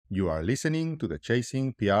You are listening to the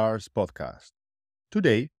Chasing PRs podcast.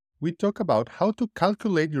 Today, we talk about how to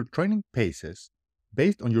calculate your training paces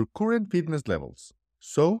based on your current fitness levels,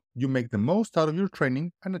 so you make the most out of your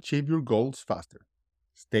training and achieve your goals faster.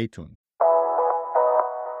 Stay tuned.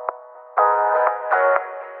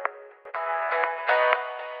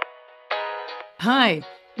 Hi,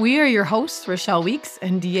 we are your hosts, Rochelle Weeks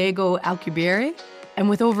and Diego Alcubierre. And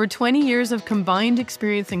with over 20 years of combined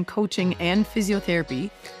experience in coaching and physiotherapy,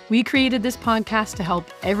 we created this podcast to help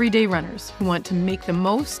everyday runners who want to make the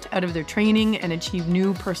most out of their training and achieve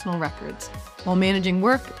new personal records while managing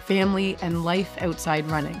work, family, and life outside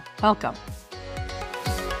running. Welcome.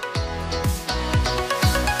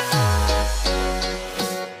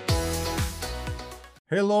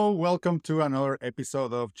 Hello, welcome to another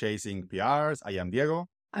episode of Chasing PRs. I am Diego.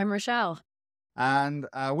 I'm Rochelle. And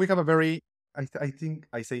we have a very, I think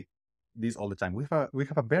I say this all the time. We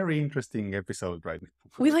have a very interesting episode, right?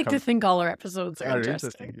 We like to think all our episodes are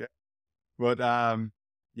interesting. Yeah. But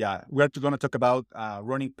we're going to talk about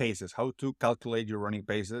running paces, how to calculate your running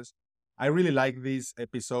paces. I really like this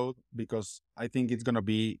episode because I think it's going to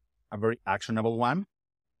be a very actionable one.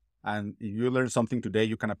 And if you learn something today,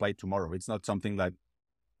 you can apply it tomorrow. It's not something that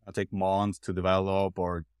will take months to develop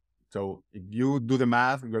so if you do the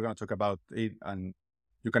math, we're going to talk about it and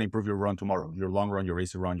you can improve your run tomorrow, your long run, your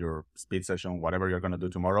easy run, your speed session, whatever you're going to do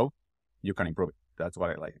tomorrow, you can improve it. That's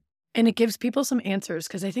what I like. And it gives people some answers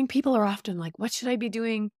because I think people are often like, what should I be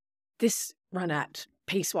doing this run at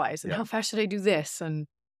pace-wise? And how fast should I do this? And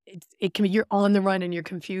it can be you're on the run and you're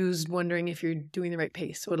confused, wondering if you're doing the right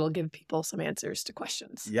pace. So it'll give people some answers to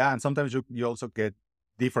questions. Yeah, and sometimes you also get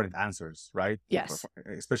different answers, right? Yes.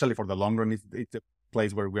 Especially for the long run, it's a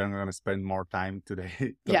place where we're going to spend more time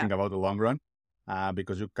today talking about the long run.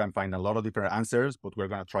 Because you can find a lot of different answers, but we're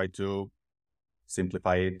going to try to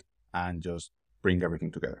simplify it and just bring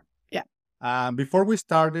everything together. Yeah. Before we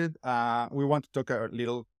started, we want to talk a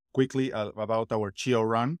little quickly about our CHIO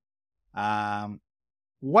run.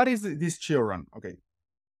 What is this CHIO run? Okay.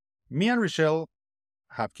 Me and Rochelle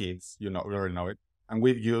have kids, we already know it. And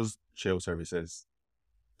we've used CHIO services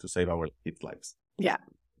to save our kids' lives. Yeah.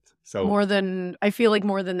 So I feel like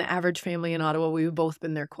more than the average family in Ottawa, we've both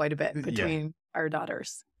been there quite a bit between our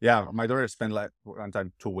daughters. Yeah, my daughter spent like one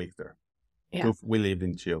time 2 weeks there. Yeah. We lived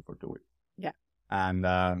in CHIO for 2 weeks. Yeah. And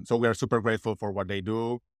so we are super grateful for what they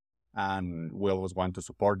do. And we always want to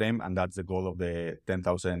support them. And that's the goal of the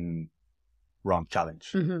 10,000 run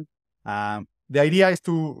challenge. Mm-hmm. The idea is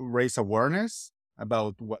to raise awareness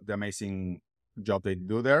about what the amazing job they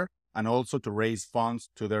do there. And also to raise funds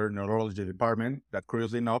to their neurology department that,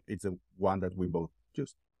 curiously enough, it's the one that we both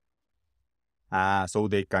use. So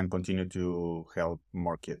they can continue to help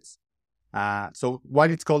more kids. So why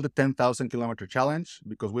it's called the 10,000 kilometer challenge?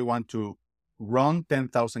 Because we want to run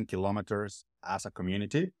 10,000 kilometers as a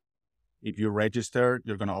community. If you register,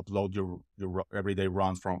 you're going to upload your everyday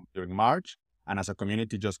runs from during March. And as a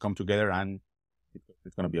community, just come together and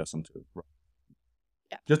it's going to be awesome to run.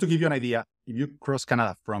 Yeah. Just to give you an idea, if you cross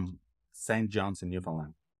Canada from St. John's in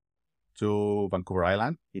Newfoundland to Vancouver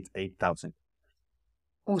Island, it's 8,000.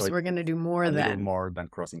 Oh, so we're going to do more than. A little more than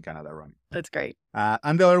crossing Canada running. That's great.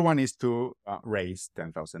 And the other one is to raise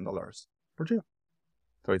 $10,000 for CHIO.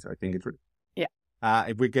 So I think it's really. Yeah.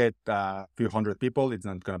 If we get a few hundred people, it's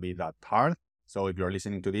not going to be that hard. So if you're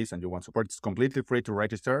listening to this and you want support, it's completely free to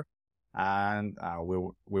register. And we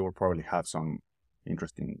will probably have some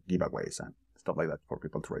interesting giveaways and stuff like that for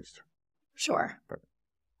people to register. Sure. Perfect.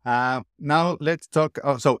 Now let's talk.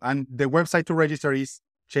 And the website to register is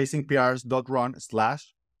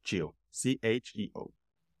chasingprs.run/CHIO. CHEO.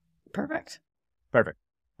 Perfect.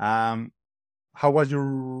 How was your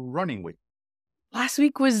running week? Last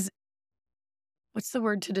week was, what's the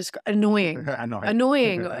word to describe? Annoying.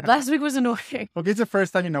 Annoying. Last week was annoying. Okay, it's the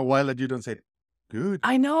first time in a while that you don't say good.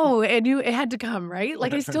 I know. I knew it had to come, right?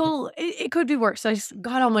 Like it could be worse. I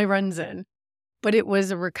got all my runs in, but it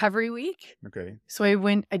was a recovery week. Okay. So I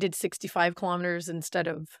did 65 kilometers instead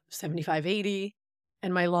of 75, 80.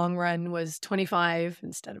 And my long run was 25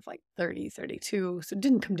 instead of like 30, 32. So it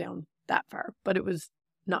didn't come down that far, but it was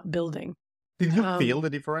not building. Did you feel the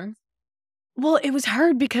difference? Well, it was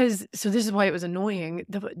hard because, so this is why it was annoying.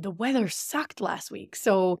 The weather sucked last week.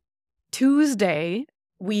 So Tuesday,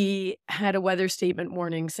 we had a weather statement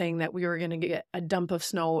warning saying that we were going to get a dump of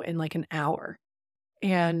snow in like an hour.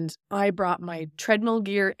 And I brought my treadmill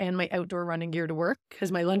gear and my outdoor running gear to work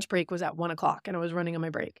because my lunch break was at 1:00 and I was running on my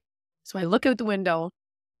break. So I look out the window.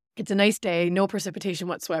 It's a nice day, no precipitation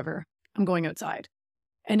whatsoever. I'm going outside.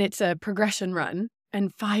 And it's a progression run.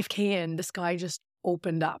 And 5K in, the sky just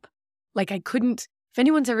opened up. Like I couldn't if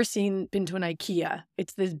anyone's ever been to an IKEA,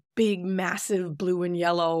 it's this big, massive blue and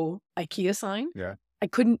yellow IKEA sign. Yeah. I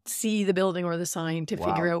couldn't see the building or the sign to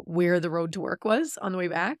figure out where the road to work was on the way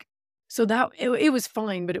back. So it was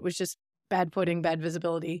fine, but it was just bad footing, bad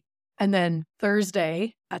visibility. And then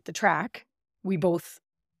Thursday at the track, we both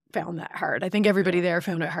found that hard. I think everybody there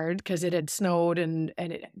found it hard because it had snowed and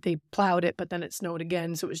they plowed it, but then it snowed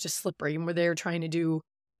again. So it was just slippery. And we're there trying to do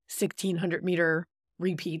 1,600 meter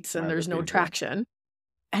repeats and there's no traction.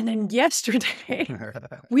 And then yesterday,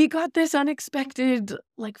 we got this unexpected,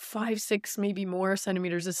 like 5, 6, maybe more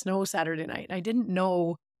centimeters of snow Saturday night. I didn't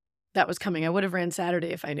know that was coming. I would have ran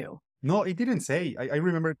Saturday if I knew. No, it didn't say. I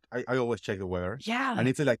remember I always check the weather. Yeah. And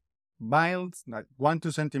it's like mild, like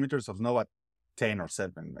 1-2 centimeters of snow at 10 or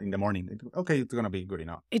 7 in the morning. Okay, it's going to be good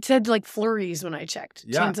enough. It said like flurries when I checked.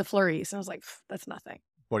 Yeah. Chance of flurries. And I was like, that's nothing.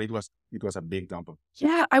 But it was a big dump of.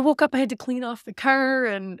 Yeah, I woke up, I had to clean off the car.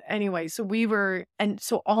 And anyway, so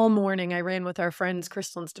all morning I ran with our friends,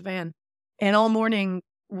 Crystal and Stefan. And all morning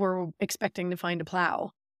we're expecting to find a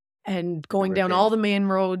plow and going down all the main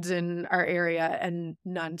roads in our area and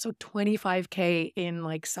none. So 25K in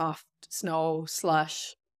like soft snow,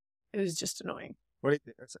 slush. It was just annoying. But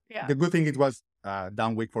the good thing, it was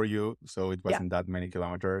down week for you. So it wasn't that many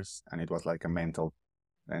kilometers and it was like a mental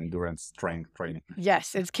endurance strength training.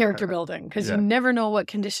 Yes, it's character building because you never know what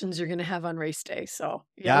conditions you're going to have on race day. So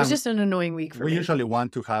it was just an annoying week for me. We usually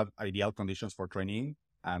want to have ideal conditions for training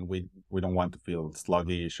and we don't want to feel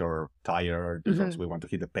sluggish or tired because we want to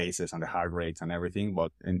hit the paces and the heart rates and everything.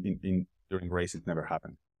 But during race, it never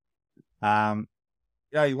happened.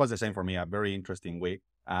 It was the same for me. A very interesting week.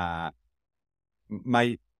 On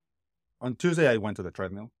Tuesday, I went to the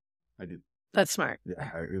treadmill. I did. That's smart.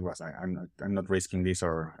 Yeah, it was. I'm not risking this,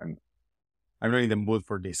 I'm not in the mood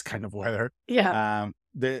for this kind of weather. Yeah.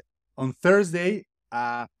 On Thursday,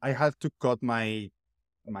 I had to cut my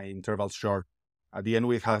intervals short. At the end,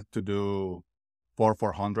 we had to do 4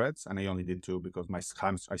 400s, and I only did 2 because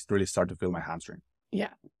I really started to feel my hamstring.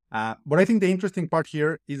 Yeah. But I think the interesting part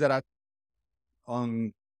here is that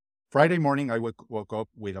on Friday morning, I woke up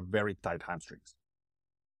with a very tight hamstrings.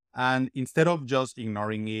 And instead of just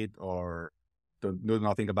ignoring it or to do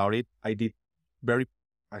nothing about it, I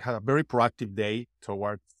had a very proactive day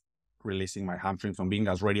towards releasing my hamstrings and being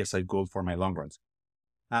as ready as I could for my long runs.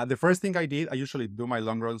 The first thing I did, I usually do my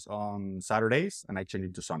long runs on Saturdays and I change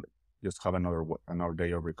it to Sunday, just have another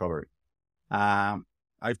day of recovery.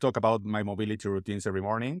 I've talked about my mobility routines every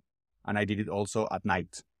morning and I did it also at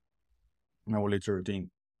night, my mobility routine.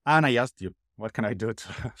 And I asked you, what can I do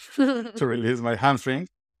to release my hamstrings?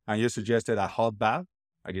 And you suggested a hot bath.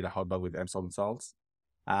 I did a hot bath with Epsom salts.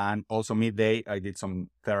 And also midday, I did some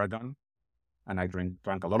Theragun. And I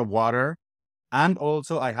drank a lot of water. And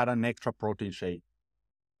also I had an extra protein shake.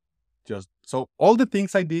 So all the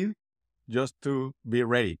things I did just to be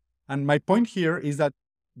ready. And my point here is that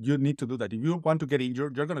you need to do that. If you want to get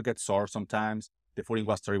injured, you're going to get sore sometimes. The footing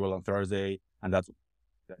was terrible on Thursday. And I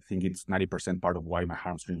think it's 90% part of why my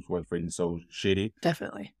hamstrings were feeling so shitty.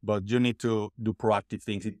 Definitely. But you need to do proactive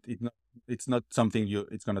things. It's not something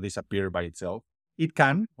it's going to disappear by itself. It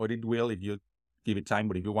can, or it will if you give it time.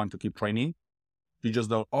 But if you want to keep training, you just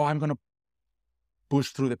don't, I'm going to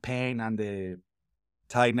push through the pain and the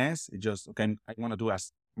tightness. It just, okay, I want to do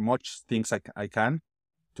as much things I can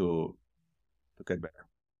to get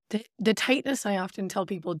better. The tightness, I often tell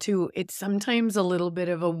people too, it's sometimes a little bit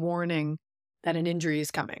of a warning that an injury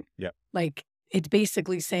is coming. Yeah. Like it's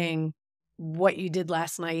basically saying what you did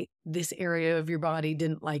last night, this area of your body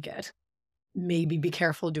didn't like it. Maybe be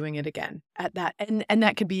careful doing it again at that. And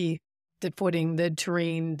that could be the footing, the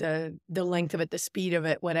terrain, the length of it, the speed of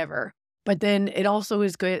it, whatever. But then it also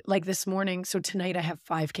is good. Like this morning. So tonight I have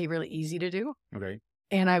 5K really easy to do. Okay.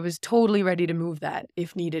 And I was totally ready to move that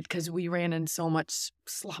if needed because we ran in so much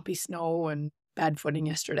sloppy snow and bad footing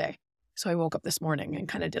yesterday. So I woke up this morning and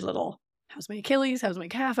kind of did a little, how's my Achilles? How's my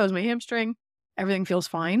calf? How's my hamstring? Everything feels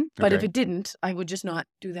fine. But if it didn't, I would just not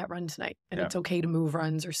do that run tonight. And it's okay to move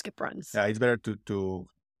runs or skip runs. Yeah, it's better to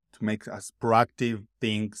make as proactive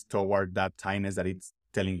things toward that tightness that it's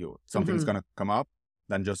telling you something's going to come up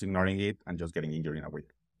than just ignoring it and just getting injured in a week.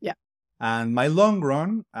 Yeah. And my long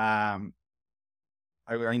run, I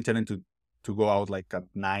intended to go out like at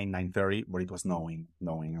 9:30, but it was snowing.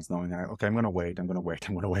 Okay, I'm going to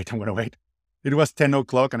wait. It was 10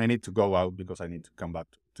 o'clock and I need to go out because I need to come back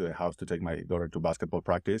to the house to take my daughter to basketball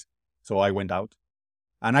practice. So I went out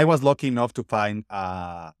and I was lucky enough to find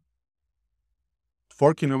a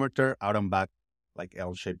 4-kilometer out and back, like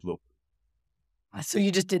L-shaped loop. So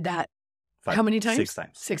you just did that. How many times? 6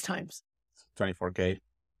 times. 6 times. 24K.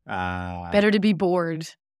 Better to be bored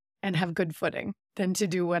and have good footing. than to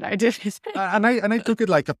do what I did. And I took it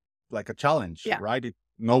like a challenge, Yeah. right?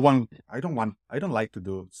 I don't like to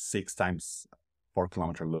do 6 times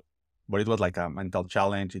 4-kilometer loop, but it was like a mental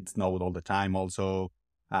challenge. It snowed all the time. Also,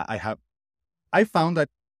 I found that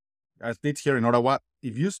as it's here in Ottawa,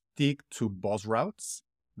 if you stick to bus routes,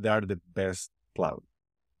 they are the best plowed.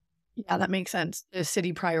 Yeah, that makes sense. The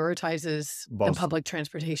city prioritizes the Bus. public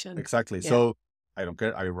transportation. Exactly. Yeah. So I don't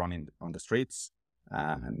care. I run on the streets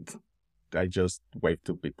and I just wave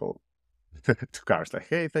to people, to cars, like,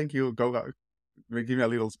 hey, thank you. Go, give me a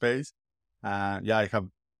little space. Yeah,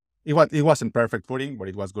 it wasn't perfect footing, but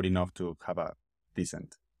it was good enough to have a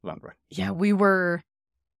decent long run. Yeah, we were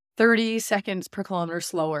 30 seconds per kilometer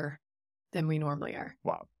slower than we normally are.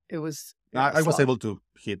 Wow. It was. I was slow. able to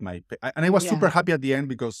hit and I was super Yeah. happy at the end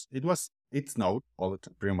because it snowed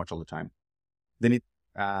pretty much all the time. Then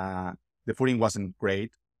the footing wasn't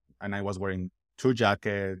great, and I was wearing 2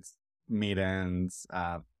 jackets, mittens,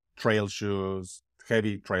 trail shoes,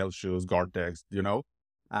 heavy trail shoes, Gore-Tex,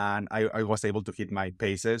 and I was able to hit my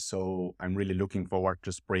paces. So I'm really looking forward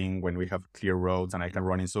to spring when we have clear roads and I can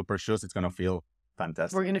run in super shoes. It's going to feel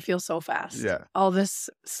fantastic. We're going to feel so fast. Yeah. All this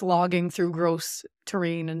slogging through gross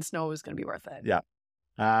terrain and snow is going to be worth it.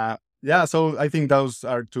 Yeah. So I think those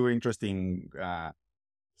are 2 interesting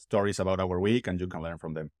stories about our week, and you can learn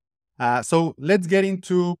from them. So let's get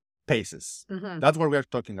into paces. Mhm. That's what we're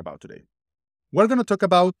talking about today. We're going to talk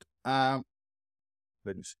about,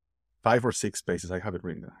 let me see, 5 or 6 paces. I have it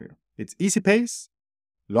written down here. It's easy pace,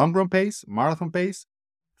 long run pace, marathon pace,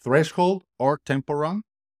 threshold or tempo run,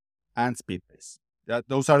 and speed pace.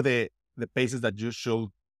 Those are the paces that you should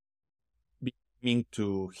be aiming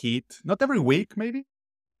to hit, not every week maybe,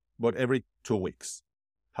 but every 2 weeks.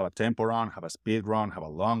 Have a tempo run, have a speed run, have a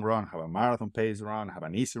long run, have a marathon pace run, have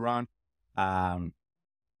an easy run.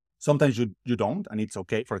 Sometimes you don't, and it's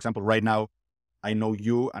okay. For example, right now, I know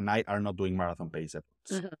you and I are not doing marathon pace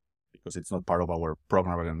efforts because it's not part of our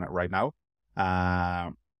program right now.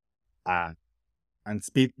 And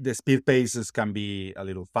the speed paces can be a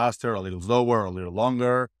little faster, a little slower, a little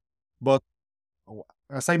longer. But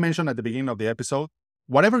as I mentioned at the beginning of the episode,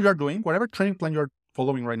 whatever you're doing, whatever training plan you're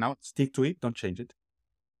following right now, stick to it, don't change it.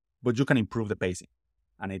 But you can improve the pacing.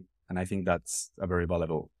 And I think that's a very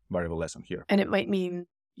valuable lesson here. And it might mean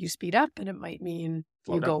you speed up, and it might mean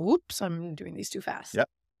Slow you down. go, whoops, I'm doing these too fast. Yeah.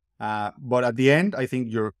 But at the end, I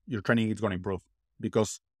think your training is going to improve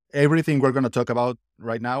because everything we're going to talk about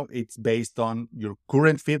right now, it's based on your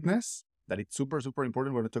current fitness, that it's super, super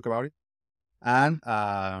important. We're going to talk about it. And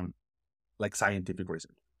like scientific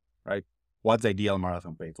research, right? What's the ideal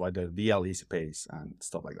marathon pace? What's the ideal easy pace and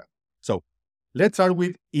stuff like that. So let's start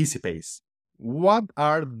with easy pace. What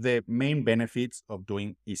are the main benefits of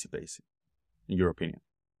doing easy pace, in your opinion?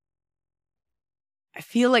 I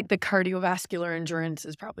feel like the cardiovascular endurance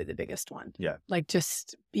is probably the biggest one. Yeah. Like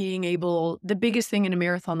just being able, the biggest thing in a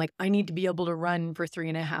marathon, like I need to be able to run for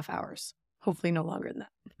 3.5 hours. Hopefully no longer than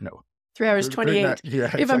that. No. 3 hours, 28. Yeah,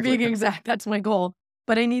 If I'm being exact, that's my goal.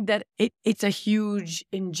 But I need that. It's a huge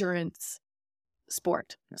endurance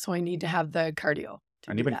sport. So I need to have the cardio.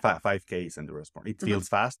 And even 5K is endurance sport. It feels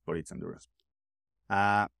fast, but it's endurance.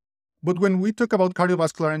 But when we talk about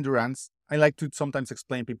cardiovascular endurance, I like to sometimes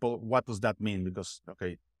explain people what does that mean, because,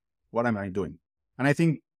 okay, what am I doing? And I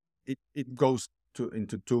think it goes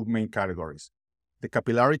into 2 main categories. The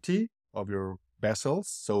capillarity of your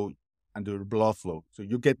vessels, and your blood flow. So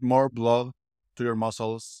you get more blood to your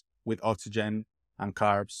muscles with oxygen and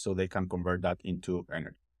carbs, so they can convert that into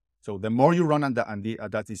energy. So the more you run at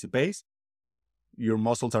that easy pace, your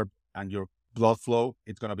muscles and your blood flow,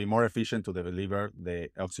 it's going to be more efficient to deliver the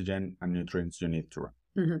oxygen and nutrients you need to run.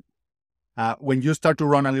 Mm-hmm. When you start to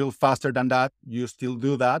run a little faster than that, you still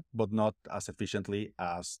do that, but not as efficiently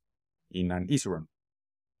as in an easy run.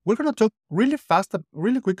 We're going to talk really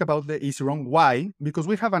quick about the easy run. Why? Because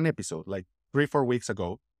we have an episode like 3-4 weeks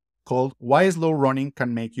ago called Why Slow Running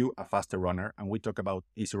Can Make You a Faster Runner. And we talk about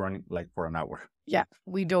easy running like for an hour. Yeah,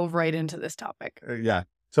 we dove right into this topic. Yeah.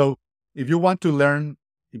 So if you want to learn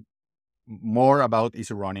more about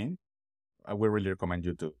easy running, I would really recommend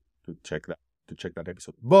you to check that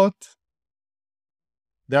episode. But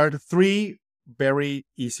there are 3 very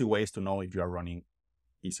easy ways to know if you are running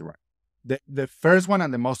easy run. The first one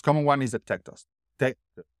and the most common one is the TEC test.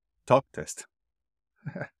 Talk test.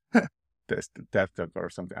 Test or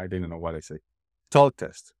something. I didn't know what I say. Talk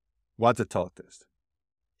test. What's a talk test?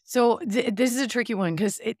 So this is a tricky one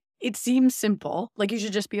because it seems simple. Like you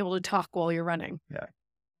should just be able to talk while you're running. Yeah.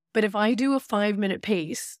 But if I do a 5-minute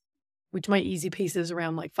pace, which my easy pace is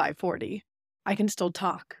around like 5:40, I can still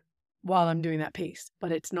talk while I'm doing that pace,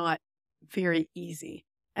 but it's not very easy.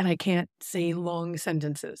 and I can't say long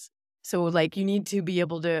sentences. So like you need to be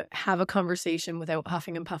able to have a conversation without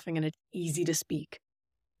huffing and puffing, and it's easy to speak.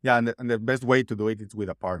 Yeah, and the best way to do it is with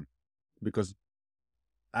a partner, because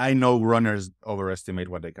I know runners overestimate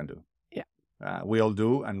what they can do. Yeah. We all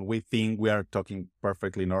do, and we think we are talking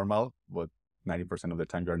perfectly normal, but 90% of the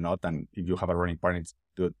time you're not. And if you have a running partner, it's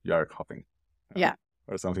dude, you're huffing. Yeah.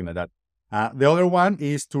 Or something like that. The other one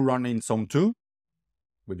is to run in Zone 2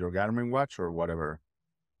 with your Garmin watch or whatever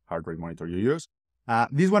heart rate monitor you use.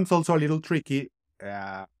 This one's also a little tricky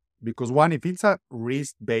because one, if it's a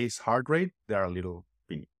wrist-based heart rate, they're a little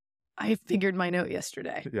pinny. I figured mine out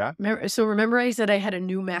yesterday. Yeah. Remember I said I had a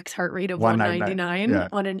new max heart rate of 199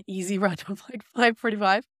 on an easy run of like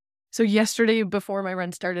 5:45. So yesterday before my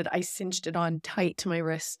run started, I cinched it on tight to my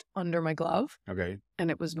wrist under my glove. Okay. And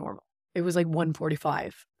it was normal. It was like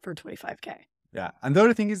 145 for 25K. Yeah. And the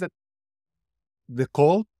other thing is that the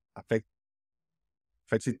cold affects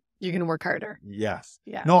it. You're going to work harder. Yes.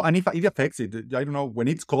 Yeah. No, and if it affects it, I don't know, when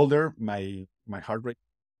it's colder, my heart rate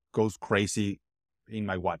goes crazy in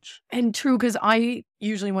my watch. And true, because I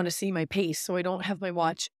usually want to see my pace, so I don't have my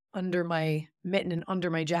watch under my mitten and under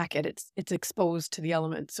my jacket. It's exposed to the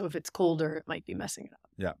elements. So if it's colder, it might be messing it up.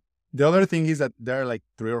 Yeah. The other thing is that there are like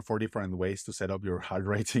 3 or 4 different ways to set up your heart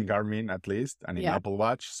rate in Garmin, at least, and in Apple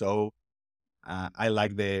Watch. So I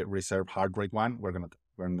like the reserve heart rate one. We're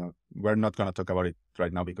not gonna talk about it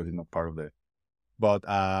right now because it's not part of the. But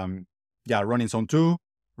running Zone 2,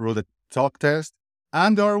 rule the talk test,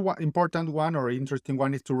 and the other important one or interesting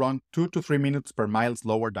one is to run 2 to 3 minutes per mile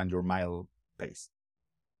slower than your mile pace.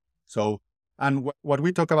 So, and what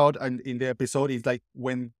we talk about in the episode is like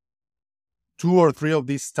when 2 or 3 of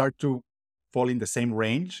these start to fall in the same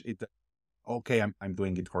range, okay, I'm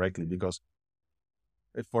doing it correctly. Because,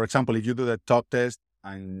 for example, if you do the talk test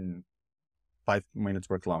and 5 minutes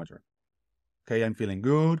per kilometer, okay, I'm feeling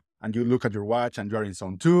good, and you look at your watch and you're in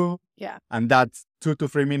Zone 2, and that's 2 to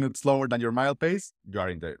 3 minutes slower than your mile pace, you are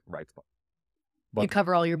in the right spot. But you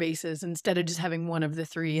cover all your bases instead of just having one of the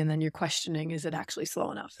 3, and then you're questioning, is it actually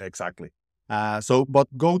slow enough? Exactly.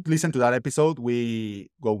 But go listen to that episode.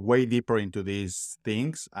 We go way deeper into these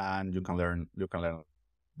things, and you can learn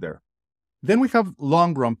there. Then we have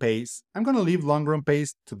long run pace. I'm going to leave long run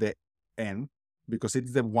pace to the end because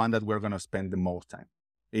it's the one that we're going to spend the most time.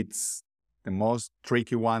 It's the most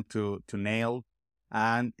tricky one to nail,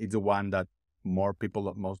 and it's the one that most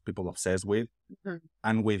people obsess with,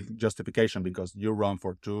 and with justification, because you run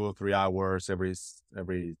for 2 or 3 hours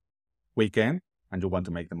every weekend, and you want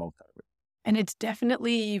to make the most out of it. And it's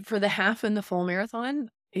definitely, for the half and the full marathon,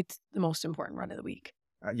 it's the most important run of the week.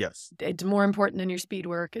 Yes. It's more important than your speed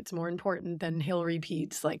work. It's more important than hill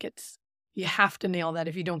repeats. You have to nail that.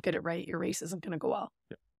 If you don't get it right, your race isn't going to go well.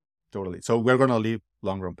 Yeah, totally. So we're going to leave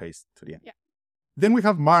long run pace to the end. Yeah. Then we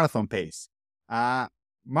have marathon pace.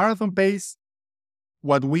 Marathon pace,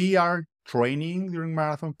 what we are training during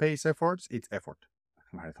marathon pace efforts, it's effort.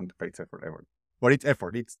 Marathon pace effort. But it's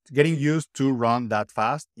effort. It's getting used to run that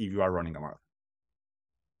fast if you are running a marathon.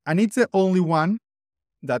 And it's the only one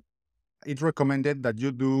that it's recommended that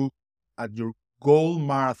you do at your goal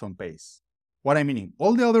marathon pace. What I mean,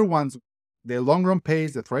 all the other ones, the long run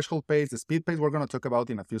pace, the threshold pace, the speed pace we're going to talk about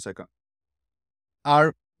in a few seconds,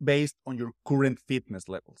 are based on your current fitness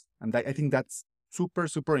levels. And I think that's super,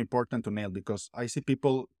 super important to nail, because I see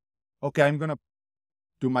people, okay, I'm going to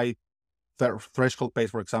do my threshold pace,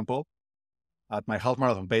 for example, at my half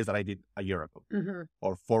marathon pace that I did a year ago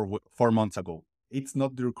or 4 months ago. It's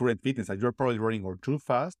not your current fitness. You're probably running or too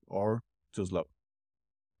fast or too slow.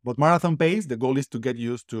 But marathon pace, the goal is to get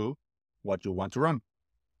used to what you want to run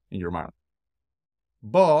in your marathon.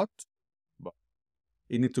 But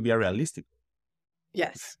it needs to be a realistic.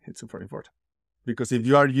 Yes. It's super important. Because if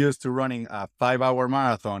you are used to running a 5-hour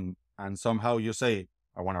marathon and somehow you say,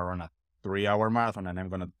 I want to run a 3-hour marathon and I'm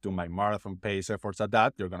going to do my marathon pace efforts at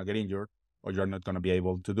that, you're going to get injured, or you're not going to be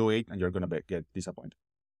able to do it, and you're going to get disappointed.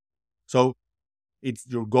 So it's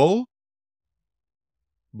your goal,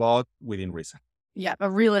 but within reason. Yeah, a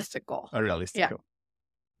realistic goal. A realistic goal.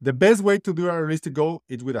 The best way to do a realistic goal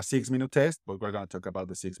is with a 6-minute test, but we're going to talk about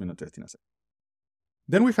the 6-minute test in a second.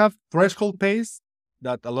 Then we have threshold pace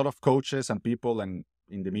that a lot of coaches and people and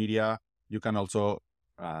in the media, you can also,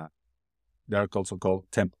 they're also called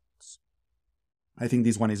templates. I think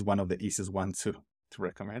this one is one of the easiest ones to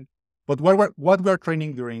recommend. But what we're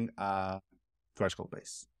training during threshold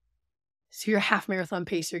pace. So your half marathon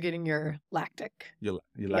pace, you're getting your lactic. Your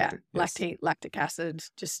lactic. Yes. Lactic acid.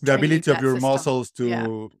 Just the ability of your muscles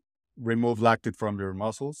to remove lactate from your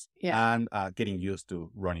muscles, and getting used to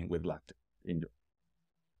running with lactate in your.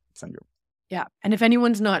 Yeah. And if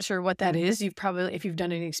anyone's not sure what that is, you've probably, if you've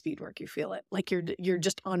done any speed work, you feel it. Like you're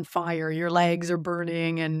just on fire. Your legs are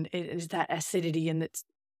burning, and it is that acidity, and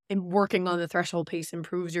working on the threshold pace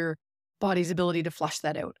improves your body's ability to flush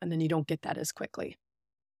that out, and then you don't get that as quickly.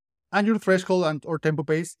 And your threshold or tempo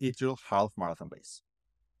pace is your half marathon pace.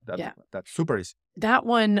 That's super easy. That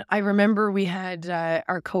one, I remember we had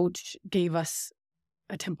our coach gave us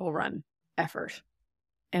a tempo run effort,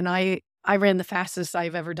 and I ran the fastest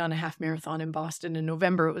I've ever done a half marathon in Boston in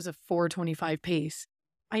November. It was a 4:25 pace.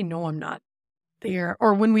 I know I'm not there.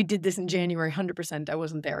 Or when we did this in January, 100% I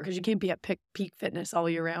wasn't there, because you can't be at peak fitness all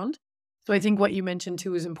year round. So I think what you mentioned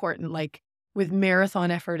too is important. Like with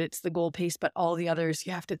marathon effort, it's the goal pace, but all the others,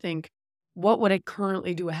 you have to think, what would I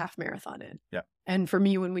currently do a half marathon in? Yeah. And for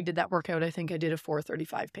me, when we did that workout, I think I did a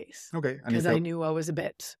 4:35 pace. Okay. Because I knew I was a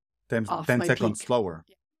bit 10 seconds peak. slower.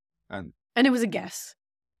 Yeah. And it was a guess.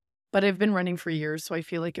 But I've been running for years, so I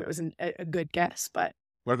feel like it was a good guess. But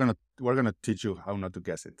we're gonna teach you how not to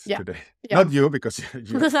guess it today. Yeah. Not you, because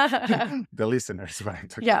you the listeners, what I'm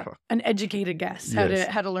talking about. An educated guess, how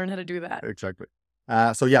to learn how to do that. Exactly.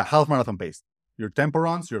 So yeah, half marathon pace. Your tempo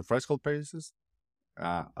runs, your threshold paces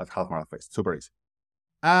at half marathon pace. Super easy.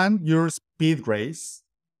 And your speed race.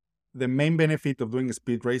 The main benefit of doing a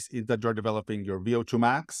speed race is that you're developing your VO2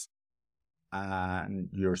 max and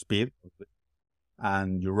your speed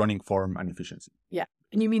and your running form and efficiency. Yeah.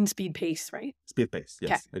 And you mean speed pace, right? Speed pace,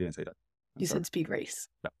 yes. I didn't say that. You said speed race,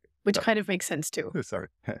 no. Which kind of makes sense too. Sorry.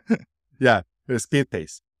 Yeah, speed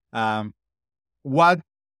pace. What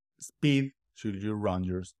speed should you run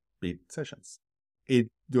your speed sessions?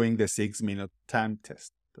 Doing the 6-minute time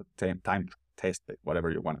test, time test,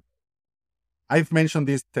 whatever you want. I've mentioned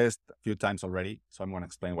this test a few times already, so I'm going to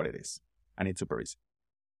explain what it is. And it's super easy.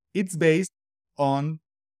 It's based on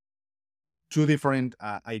two different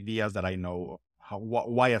ideas that I know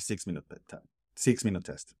why a 6-minute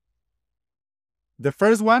test. The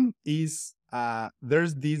first one is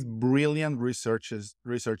there's this brilliant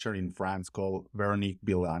researcher in France called Veronique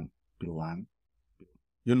Billan.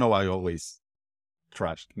 You know, I always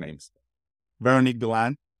trash names. Veronique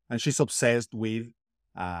Billan, and she's obsessed with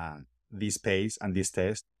this pace and this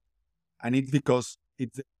test, and it's because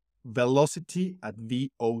it's velocity at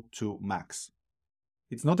VO2 max.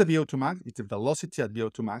 It's not the VO2 max, it's the velocity at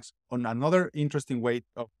VO2 max. On another interesting way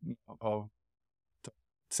of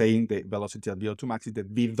saying the velocity at VO2 max is the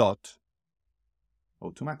V dot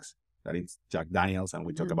O2 max. That is Jack Daniels, and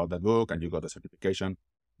we talk about that book, and you got the certification,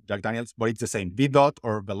 Jack Daniels, but it's the same. V dot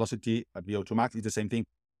or velocity at VO2 max is the same thing.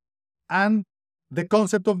 And the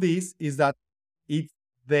concept of this is that it's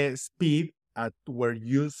the speed at where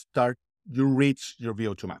you reach your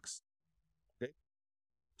VO2 max. Okay?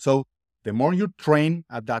 So the more you train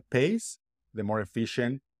at that pace, the more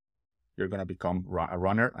efficient you're going to become a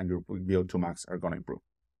runner, and your VO2 max are going to improve.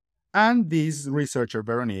 And this researcher,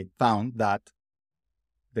 Veronique, found that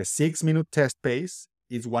the 6-minute test pace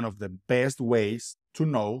is one of the best ways to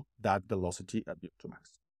know that velocity at VO2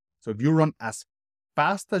 max. So if you run as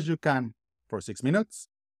fast as you can for 6 minutes,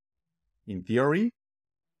 in theory,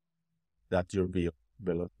 that's your V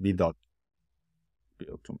dot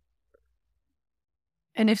VO2.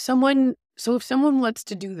 And if someone wants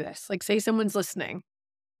to do this, like say someone's listening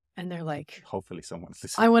and they're like, hopefully someone's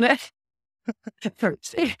listening. I want to,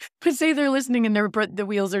 say they're listening and the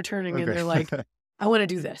wheels are turning and they're like, I want to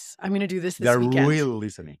do this. I'm going to do this weekend. They're really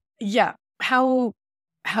listening. Yeah. How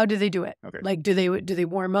do they do it? Okay. Like, do they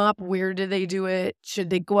warm up? Where do they do it? Should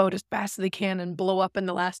they go out as fast as they can and blow up in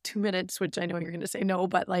the last 2 minutes, which I know you're going to say no,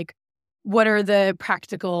 but like, what are the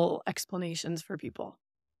practical explanations for people?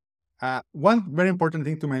 One very important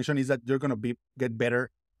thing to mention is that you're going to get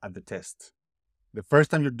better at the test. The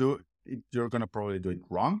first time you do it, you're going to probably do it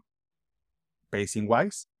wrong, pacing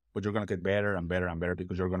wise, but you're going to get better and better and better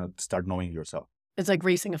because you're going to start knowing yourself. It's like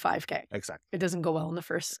racing a 5K. Exactly. It doesn't go well in the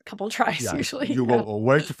first couple of tries usually. You go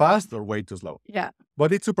way too fast or way too slow. Yeah.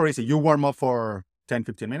 But it's super easy. You warm up for 10,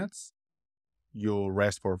 15 minutes. You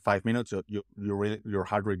rest for 5 minutes. Your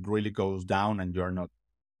heart rate really goes down and you're not.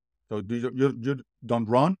 So you don't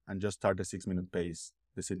run and just start the 6-minute pace,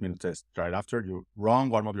 the 6-minute test right after. You run,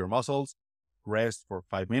 warm up your muscles, rest for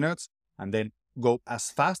 5 minutes, and then go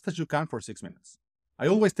as fast as you can for 6 minutes. I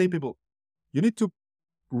always tell people, you need to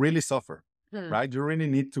really suffer, right? You really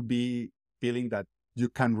need to be feeling that you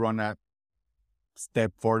can run a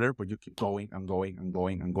step further, but you keep going and going and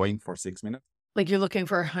going and going for 6 minutes. Like you're looking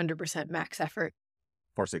for 100% max effort.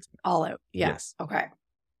 For 6 minutes. All out. Yeah. Yes. Okay.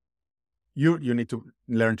 You need to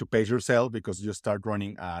learn to pace yourself because you start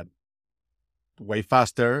running at way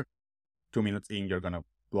faster. 2 minutes in, you're going to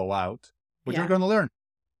blow out, but you're going to learn.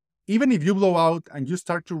 even if you blow out and you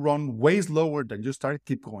start to run way slower than you started,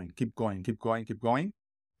 keep going,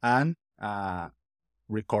 and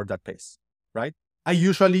record that pace, right?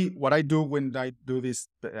 What I do when I do this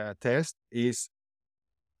test is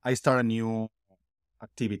I start a new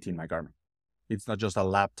activity in my Garmin. It's not just a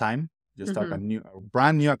lap time. You start a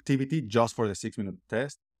brand new activity just for the 6-minute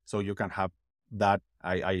test. So you can have that.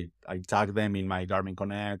 I tag them in my Garmin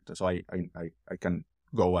Connect, so I can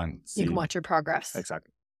go and see. You can watch your progress.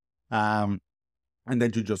 Exactly. And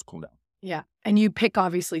then you just cool down. Yeah. And you pick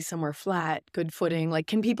obviously somewhere flat, good footing. Like,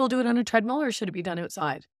 can people do it on a treadmill or should it be done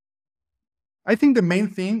outside? I think the main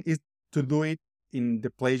thing is to do it in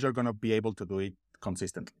the place you're going to be able to do it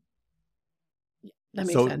consistently. Yeah, that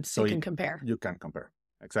makes sense. So you can compare. You can compare.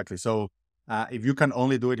 Exactly. So if you can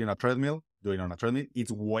only do it in a treadmill, do it on a treadmill.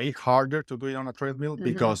 It's way harder to do it on a treadmill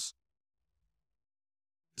because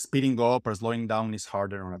speeding up or slowing down is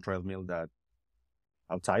harder on a treadmill than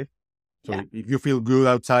outside. So if you feel good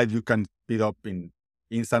outside, you can speed up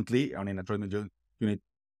instantly. And in a treadmill, you need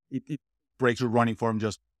it breaks your running form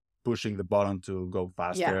just pushing the button to go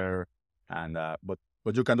faster. Yeah. And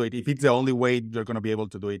but you can do it if it's the only way you're going to be able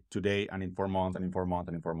to do it today and in 4 months and in 4 months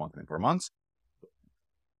and in 4 months and in 4 months.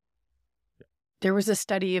 There was a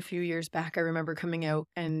study a few years back, I remember coming out,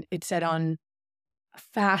 and it said on a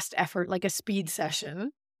fast effort, like a speed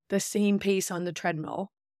session, the same pace on the treadmill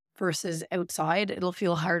versus outside, it'll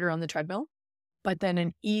feel harder on the treadmill. But then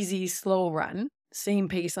an easy, slow run, same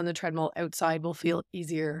pace on the treadmill outside will feel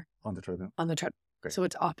easier on the treadmill. Okay. So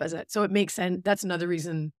it's opposite. So it makes sense. That's another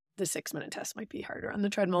reason the 6-minute test might be harder on the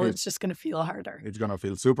treadmill. It's just going to feel harder. It's going to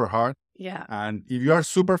feel super hard. Yeah. And if you are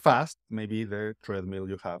super fast, maybe the treadmill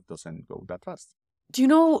you have doesn't go that fast. Do you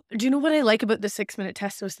know what I like about the 6-minute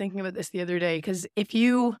test? I was thinking about this the other day, because if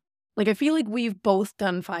you, like, I feel like we've both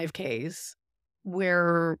done 5Ks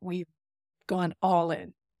where we've gone all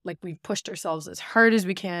in. Like, we've pushed ourselves as hard as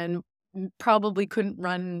we can, probably couldn't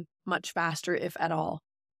run much faster, if at all,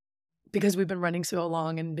 because we've been running so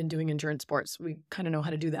long and been doing endurance sports. We kind of know how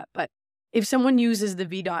to do that. But if someone uses the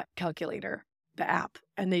VDOT calculator, the app,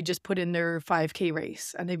 and they just put in their 5K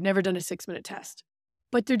race and they've never done a 6-minute test,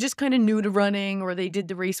 but they're just kind of new to running, or they did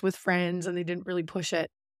the race with friends and they didn't really push it,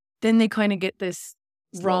 then they kind of get this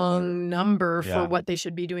wrong number for what they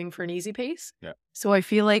should be doing for an easy pace. Yeah. So I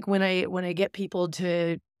feel like when I get people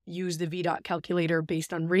to use the VDOT calculator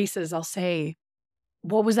based on races, I'll say,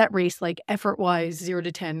 what was that race like effort-wise, 0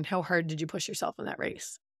 to 10? How hard did you push yourself in that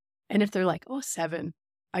race? And if they're like, 7,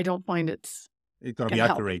 I don't find it's going to be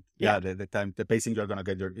accurate. Yeah. The pacing you're going to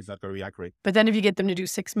get, it's not going to be accurate. But then if you get them to do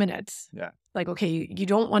 6 minutes, yeah, like, okay, you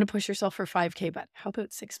don't want to push yourself for 5K, but how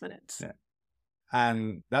about 6 minutes? Yeah.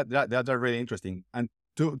 And that's really interesting. And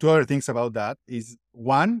two other things about that is,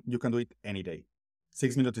 one, you can do it any day.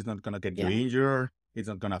 6 minutes is not going to get you injured. It's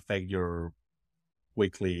not going to affect your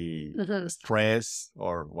weekly stress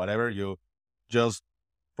or whatever. You just,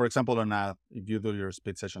 for example, if you do your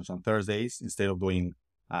speed sessions on Thursdays, instead of doing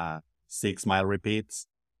 6-mile repeats,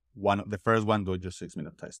 the first one, do just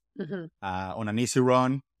 6-minute test. On an easy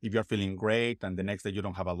run, if you're feeling great and the next day you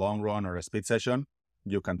don't have a long run or a speed session,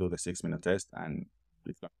 you can do the 6-minute test and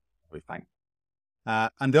it's going to be fine.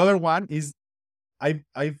 And the other one is,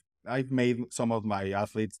 I've made some of my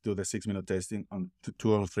athletes do the 6-minute testing on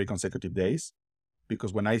 2 or 3 consecutive days,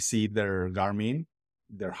 because when I see their Garmin,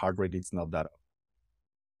 their heart rate is not that up.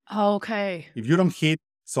 Okay. If you don't hit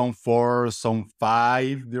some 4, some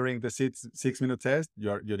 5 during the 6-minute test,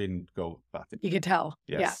 you didn't go fast. You could tell.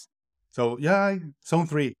 Yes. Yeah. So some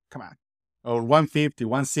 3, come on, or 150,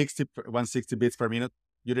 160 beats per minute.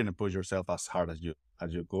 You didn't push yourself as hard as you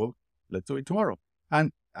could. Let's do it tomorrow.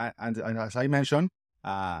 And as I mentioned,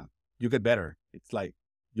 you get better. It's like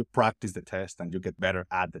you practice the test and you get better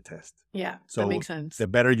at the test. Yeah, so that makes sense. The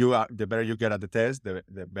better you get at the test, the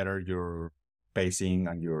better your pacing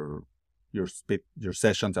and your speed, your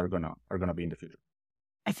sessions are gonna be in the future.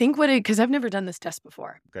 I think because I've never done this test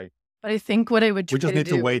before. Okay. But I think what I would try we just to need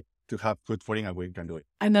do, to wait to have good footing and we can do it.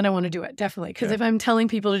 And then I want to do it, definitely. Because if I'm telling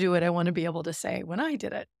people to do it, I want to be able to say, when I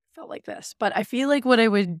did it, it felt like this. But I feel like what I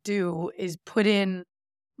would do is put in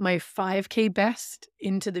my 5K best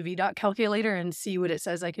into the VDOT calculator and see what it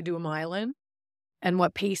says I could do a mile in and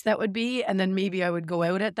what pace that would be. And then maybe I would go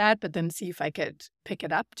out at that, but then see if I could pick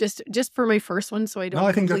it up just for my first one, so I don't. No,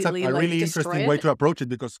 I think that's a like, really interesting way to approach it,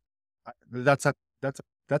 because that's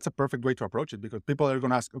a perfect way to approach it, because people are going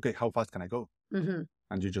to ask, okay, how fast can I go?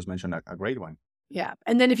 And you just mentioned a great one. Yeah.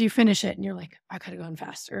 And then if you finish it and you're like, I could have gone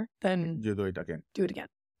faster, then you do it again. Do it again.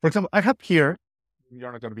 For example, I have here,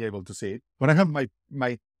 you're not going to be able to see it, but I have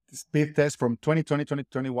my speed test from 2020,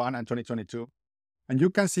 2021, and 2022. And you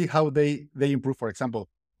can see how they improve. For example,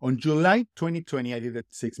 On July 2020, I did a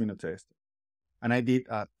 6-minute test, and I did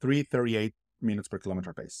a 3:38 minutes per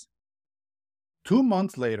kilometer pace. 2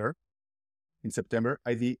 months later, in September,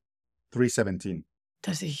 I did 3:17.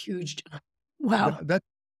 That's a huge jump. Wow.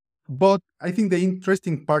 But I think the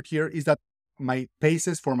interesting part here is that my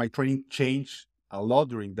paces for my training changed a lot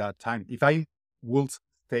during that time. If I would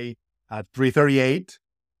stay at 3:38,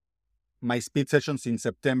 my speed sessions in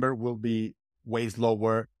September will be way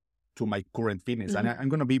slower to my current fitness. Mm-hmm. And I'm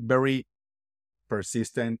going to be very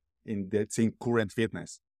persistent in seeing current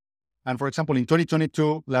fitness. And for example, in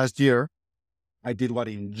 2022, last year, I did what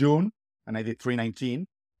in June, and I did 3:19.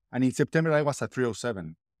 And in September, I was at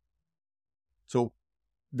 3:07. So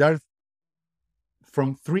there's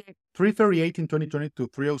from 3:38 in 2020 to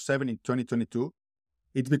 3:07 in 2022.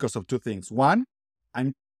 It's because of two things. One,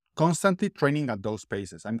 I'm constantly training at those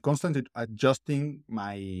paces. I'm constantly adjusting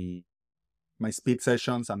my speed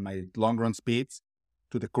sessions and my long run speeds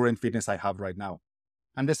to the current fitness I have right now.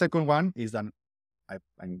 And the second one is that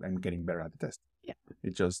I'm getting better at the test. Yeah.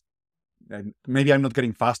 It just, maybe I'm not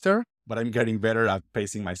getting faster, but I'm getting better at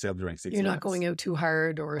pacing myself during 6 You're minutes. not going out too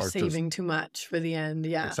hard or saving too much for the end.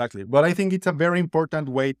 Yeah. Exactly. But I think it's a very important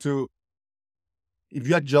way to, if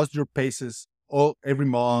you adjust your paces every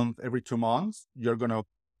month, every 2 months, you're going to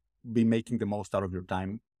be making the most out of your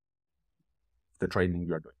time, the training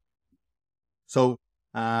you're doing. So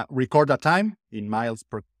record that time in minutes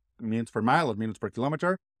per mile or minutes per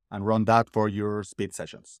kilometer and run that for your speed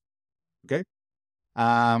sessions. Okay.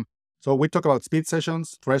 So we talk about speed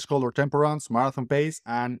sessions, threshold or tempo runs, marathon pace,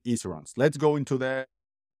 and easy runs. Let's go into the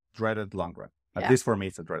dreaded long run. At least for me,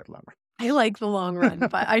 it's a dreaded long run. I like the long run,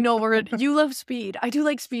 but I know you love speed. I do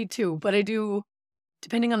like speed too, but I do,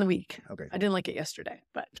 depending on the week. Okay. I didn't like it yesterday,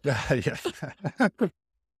 but. Yes.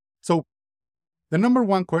 So the number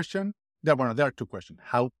one question, there are two questions.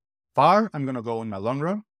 How far I'm going to go in my long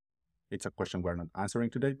run? It's a question we're not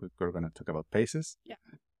answering today, but we're going to talk about paces. Yeah.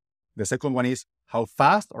 The second one is how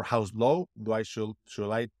fast or how slow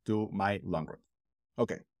should I do my long run?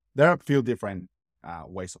 Okay. There are a few different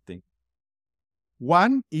ways of thinking.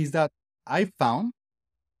 One is that I found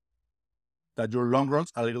that your long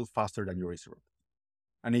runs are a little faster than your easy run.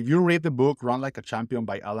 And if you read the book Run Like a Champion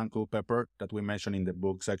by Alan Culpepper that we mentioned in the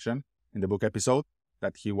book section, in the book episode,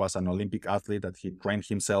 that he was an Olympic athlete, that he trained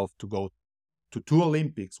himself to go to 2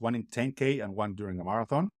 Olympics, one in 10K and one during a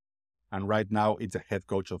marathon. And right now it's the head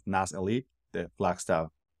coach of NAS Elite, the Flagstaff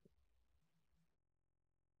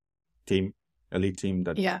team, elite team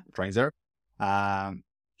that trains there.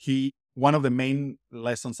 One of the main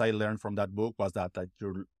lessons I learned from that book was that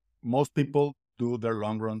most people do their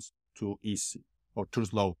long runs too easy or too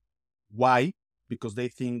slow. Why? Because they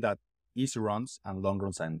think that easy runs and long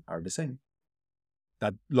runs are the same.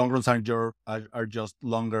 That long runs are just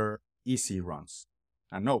longer, easy runs.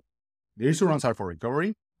 And no, the easy runs are for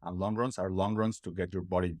recovery, and long runs are long runs to get your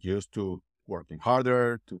body used to working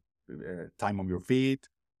harder, to time on your feet,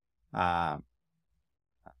 all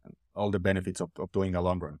the benefits of doing a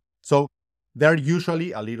long run. So they're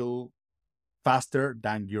usually a little faster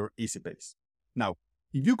than your easy pace. Now,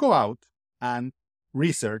 if you go out and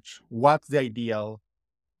research what's the ideal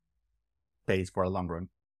pace for a long run,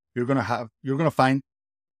 you're gonna find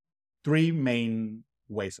 3 main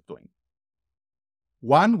ways of doing it.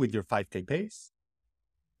 1 with your 5K pace,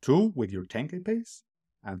 2 with your 10K pace,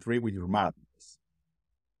 and 3 with your marathon pace.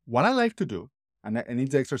 What I like to do, and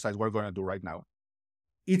it's the exercise we're going to do right now,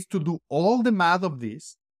 is to do all the math of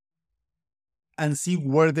this and see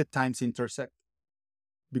where the times intersect.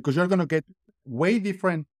 Because you're going to get way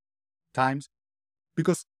different times.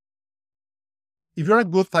 Because if you're a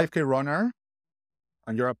good 5K runner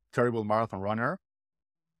and you're a terrible marathon runner,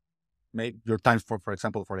 maybe your times for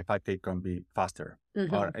example, for the 5K can be faster.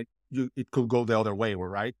 Mm-hmm. Or it could go the other way,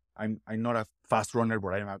 right? I'm not a fast runner,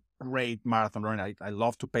 but I'm a great marathon runner. I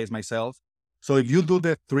love to pace myself. So if you do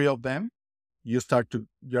the 3 of them,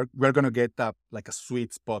 we're going to get like a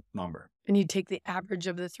sweet spot number. And you take the average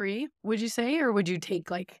of the 3, would you say, or would you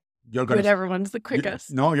take whatever one's the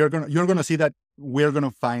quickest? You're going to see that we're going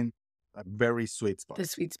to find a very sweet spot. The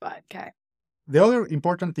sweet spot. Okay. The other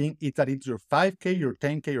important thing is that it's your 5K, your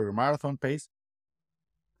 10K, or your marathon pace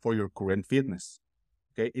for your current fitness.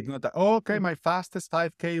 Okay. It's not that, my fastest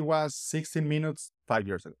 5K was 16 minutes 5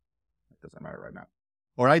 years ago. It doesn't matter right now.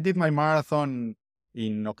 Or I did my marathon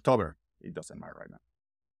in October. It doesn't matter right now.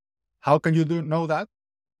 How can you know that?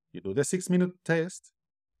 You do the 6-minute test.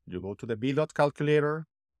 You go to the B.dot calculator.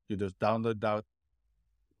 You just download that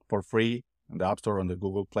for free on the App Store, on the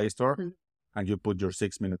Google Play Store, and you put your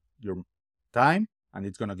 6-minute your time, and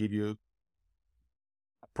it's going to give you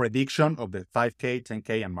a prediction of the 5K,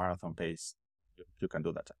 10K, and marathon pace you can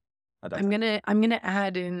do that time. At that I'm time. gonna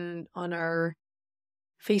add in on our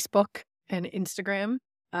Facebook and Instagram,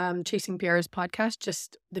 Chasing Pierre's podcast,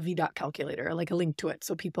 just the VDOT calculator, like a link to it.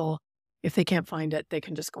 So people, if they can't find it, they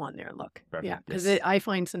can just go on there and look. Perfect. Yeah. Because Yes. I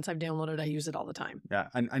find since I've downloaded, I use it all the time. Yeah.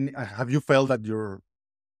 And have you felt that your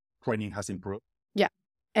training has improved? Yeah.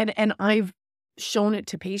 And I've shown it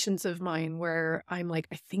to patients of mine where I'm like,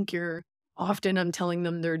 I think I'm telling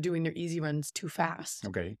them they're doing their easy runs too fast.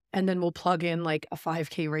 Okay. And then we'll plug in like a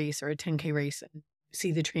 5K race or a 10K race and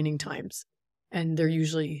see the training times. And they're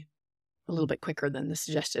usually a little bit quicker than the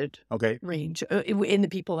suggested Okay. range in the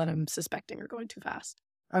people that I'm suspecting are going too fast.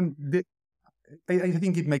 And I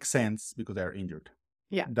think it makes sense because they're injured.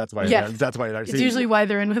 Yeah. That's why. Yeah. That's why they're. It's usually why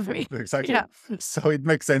they're in with me. Exactly. Yeah. So it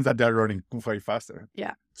makes sense that they're running way faster.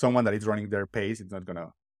 Yeah. Someone that is running their pace is not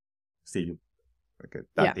gonna see you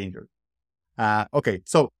that injured. Okay.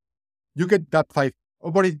 So you get that 5.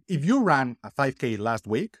 Oh, but if you ran a 5K last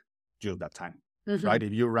week, use that time. Mhm. Right?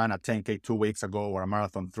 If you ran a 10K 2 weeks ago or a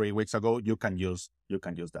marathon 3 weeks ago, you can use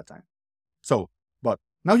that time. So, but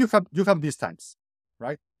now you have these times,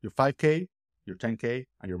 right? Your 5K, your 10K,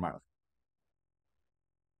 and your marathon.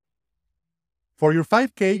 For your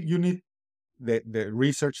 5K, you need the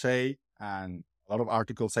research say, and a lot of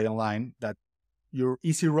articles say online that your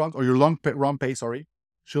easy run or your long run pace,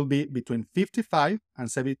 should be between 55 and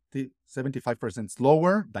 75%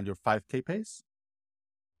 slower than your 5K pace,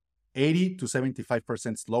 80 to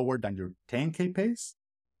 75% slower than your 10K pace,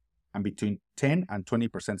 and between 10 and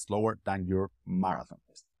 20% slower than your marathon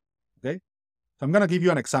pace. Okay? So I'm going to give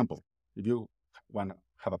you an example. If you want to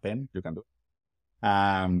have a pen, you can do it.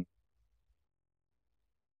 I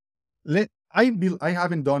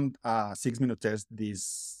haven't done a 6-minute test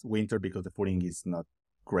this winter because the footing is not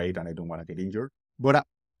great and I don't want to get injured. But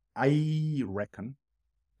I reckon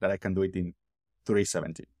that I can do it in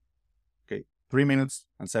 3:17. Okay, 3 minutes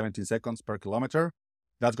and 17 seconds per kilometer.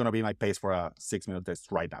 That's going to be my pace for a 6-minute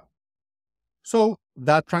test right now. So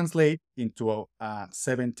that translates into a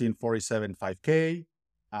 17:47 5K,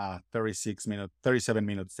 37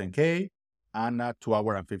 minutes 10K, and a 2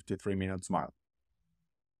 hour and 53 minutes marathon.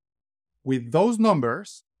 With those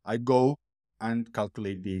numbers, I go and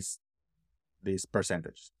calculate this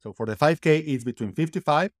percentage. So for the 5K, it's between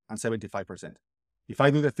 55 and 75%. If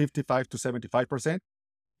I do the 55 to 75%,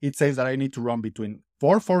 it says that I need to run between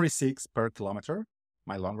 4:46 per kilometer,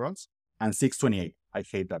 my long runs, and 6:28. I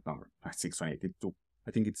hate that number. 6:28.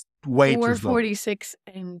 I think it's way too slow. 4:46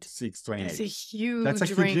 and 6:28. That's a huge That's a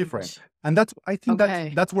huge range. difference. And I think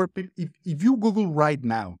that's where if you Google right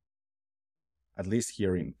now, at least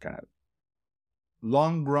here in Canada,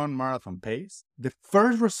 long run marathon pace, the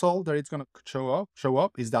first result that it's going to show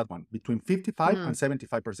up is that one, between 55 and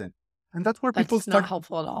 75%. And that's where people start. Not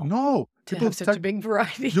helpful at all. No. To have such a big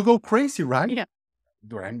variety. You go crazy, right? Yeah.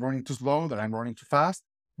 That I'm running too slow, that I'm running too fast.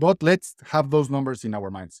 But let's have those numbers in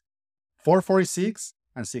our minds. 4:46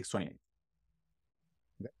 and 6:28.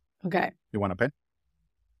 Okay. You want a pen?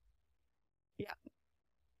 Yeah.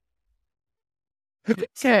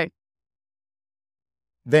 Okay.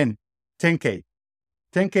 Then 10K.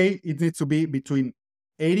 10K, it needs to be between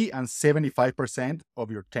 80 and 75%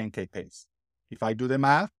 of your 10K pace. If I do the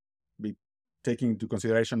math, taking into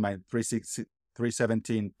consideration my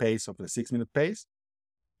 3:17 pace of the 6-minute pace,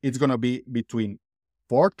 it's going to be between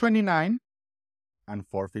 4:29 and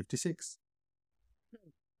 4:56.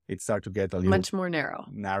 It starts to get a little much more narrow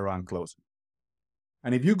and closer.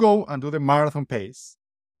 And if you go and do the marathon pace,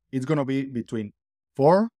 it's going to be between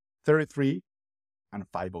 4:33 and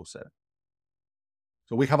 5:07.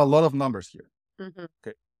 So we have a lot of numbers here. Mm-hmm.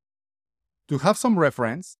 Okay. To have some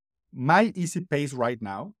reference, my easy pace right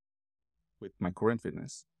now with my current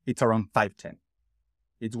fitness, it's around 5:10.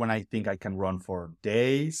 It's when I think I can run for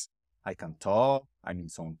days. I can talk. I'm in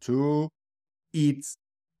zone 2. It's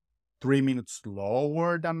 3 minutes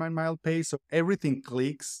slower than my mile pace. So everything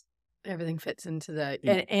clicks. Everything fits into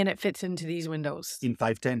and it fits into these windows. In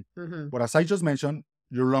 5:10. Mm-hmm. But as I just mentioned,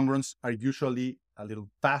 your long runs are usually a little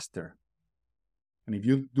faster. And if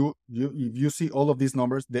you see all of these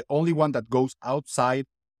numbers, the only one that goes outside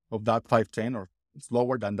of that 5:10 or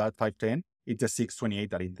slower than that 5:10, it's a 6:28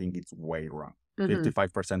 that I think it's way wrong.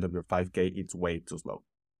 55% of your 5K, it's way too slow.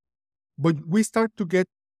 But we start to get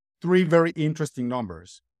 3 very interesting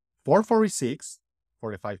numbers. 4:46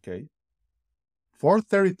 for the 5K,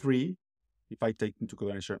 4:33 if I take into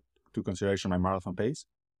consideration my marathon pace,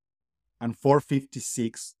 and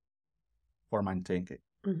 4:56 for my 10K.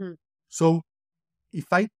 Mm-hmm. So if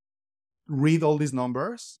I read all these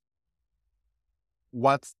numbers,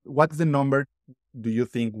 what's the number do you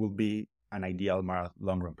think will be an ideal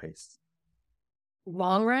long run pace?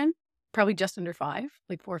 Long run? probably just under 5,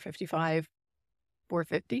 like 4:55,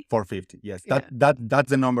 4:50. 4:50. Yes, Yeah. that's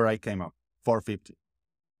the number I came up. 4:50,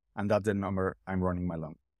 and that's the number I'm running my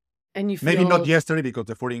long. And you feel Maybe not yesterday because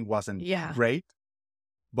the footing wasn't great,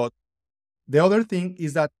 but the other thing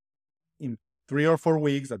is that in 3 or 4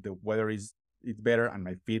 weeks that the weather is better and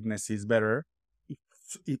my fitness is better,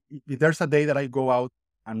 if there's a day that I go out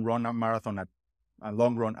and run a marathon a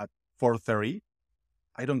long run at 4:30,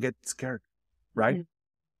 I don't get scared, right? Mhm.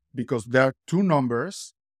 Because there are two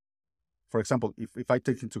numbers. For example, if I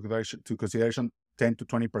take into consideration 10 to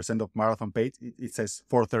 20% of marathon pace, it says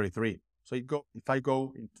 4:33. So if I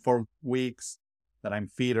go in 4 weeks that I'm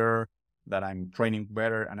fitter, that I'm training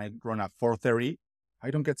better, and I run at 4:30,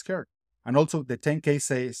 I don't get scared. And also the 10K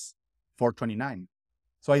says 4:29.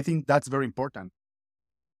 So I think that's very important.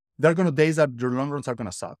 There are going to days that your long runs are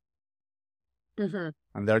going to suck. Mhm.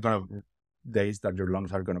 And there are going to days that your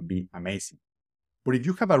lungs are going to be amazing. But if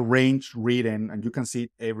you have a range written and you can see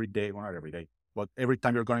it every day, well, not every day, but every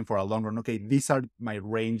time you're going for a long run, okay, these are my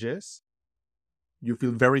ranges. You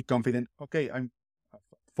feel very confident. Okay, I'm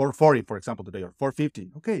 4:40, for example, today, or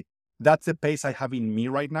 4:50. Okay, that's the pace I have in me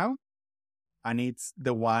right now. And it's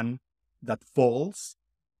the one that falls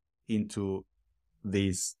into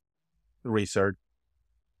this research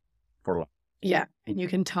for long. Yeah. And you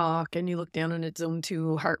can talk and you look down and it's zone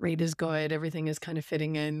 2, heart rate is good. Everything is kind of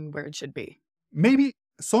fitting in where it should be. Maybe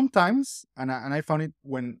sometimes, and I found it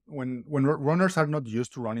when runners are not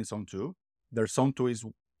used to running zone 2, their zone 2 is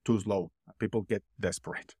too slow. People get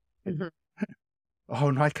desperate. Mhm.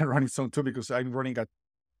 Oh, no, I can run in zone 2 because I'm running at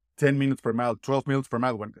 10 minutes per mile, 12 minutes per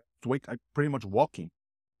mile. When I'm pretty much walking.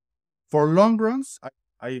 For long runs,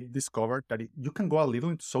 I discovered that you can go a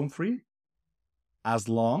little into zone 3 as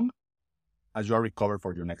long as you are recovered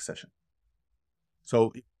for your next session.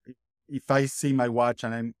 So if I see my watch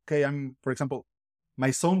and for example,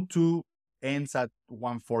 my zone 2 ends at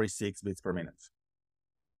 146 beats per minute.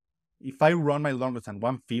 If I run my long runs at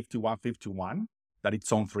 150, 151, that it's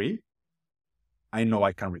zone 3, I know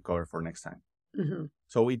I can recover for next time. Mhm.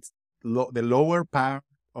 So it's the lower part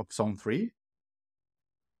of zone 3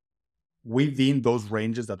 within those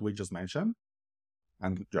ranges that we just mentioned.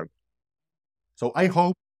 And so I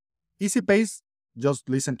hope easy pace, just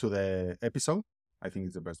listen to the episode. I think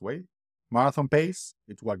it's the best way. Marathon pace,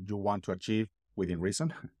 it's what you want to achieve within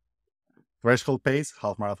reason. Threshold pace,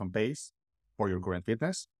 half marathon pace for your current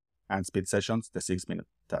fitness. And speed sessions, the 6-minute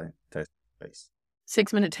test pace.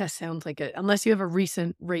 6-minute test sounds like it. Unless you have a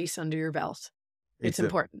recent race under your belt, it's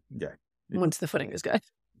important. Yeah. Once the footing is good.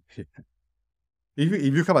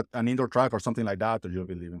 If you have an indoor track or something like that, or you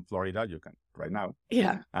live in Florida, you can right now.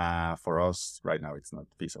 Yeah. For us, right now, it's not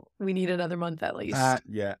feasible. We need another month at least.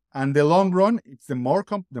 Yeah. And the long run, it's the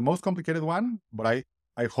most complicated one, but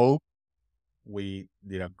I hope we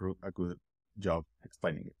did a good job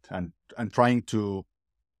explaining it and trying to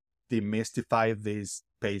demystify this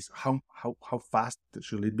pace. How fast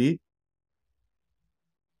should it be?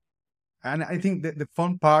 And I think the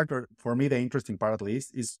fun part, or for me, the interesting part at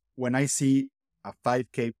least, is when I see a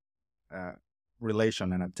 5K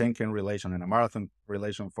relation and a 10K relation and a marathon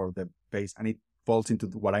relation for the pace, and it falls into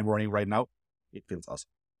what I'm running right now, it feels awesome.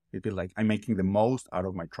 It feels like I'm making the most out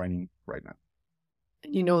of my training right now.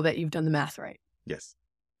 And you know that you've done the math right. Yes.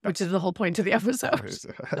 Which is the whole point of the episode.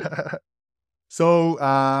 So,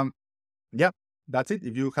 yeah, that's it.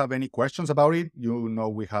 If you have any questions about it,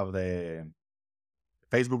 we have the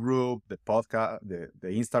Facebook group, the podcast, the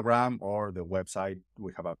Instagram, or the website.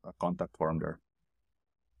 We have a contact form there.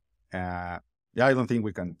 Yeah, I don't think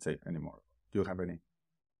we can say anymore. Do you have any?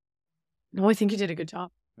 No, I think you did a good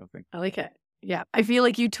job. Okay. I like it. Yeah. I feel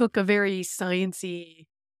like you took a very sciencey,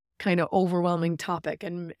 kind of overwhelming topic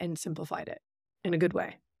and simplified it in a good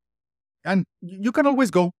way. And you can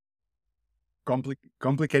always go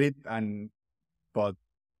complicated, but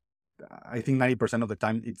I think 90% of the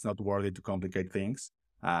time it's not worth it to complicate things.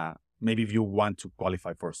 Maybe if you want to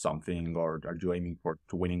qualify for something, or are you aiming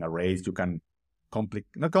to winning a race, you can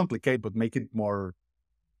not complicate, but make it more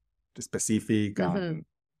specific,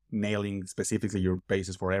 nailing specifically your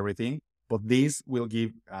paces for everything. But this will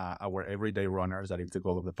give our everyday runners, that is the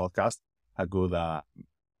goal of the podcast, a good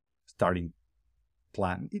starting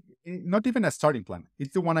plan. Not even a starting plan.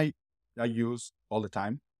 It's the one I use all the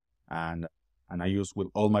time, and I use with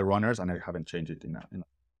all my runners, and I haven't changed it in.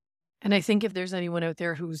 And I think if there's anyone out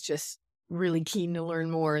there who's just really keen to learn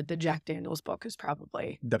more, the Jack Daniels book is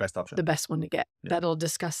probably the best option, the best one to get. Yeah. That'll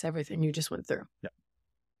discuss everything you just went through.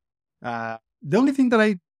 Yeah. The only thing that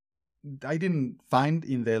I didn't find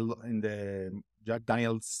in the Jack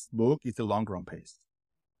Daniels book is the long run pace.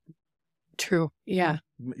 True. Yeah.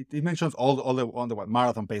 It mentions all the on the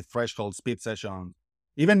marathon pace, threshold, speed session.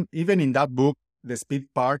 Even in that book, the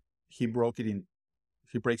speed part, he breaks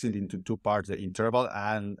it into two parts: the interval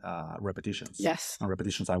and repetitions. Yes. And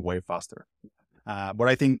repetitions are way faster. But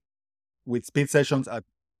I think with speed sessions at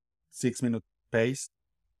 6-minute pace,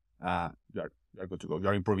 you're good to go.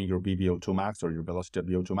 You're improving your VO2 max or your velocity at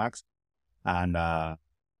VO2 max, and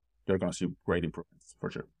you're going to see great improvements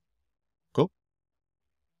for sure. Cool.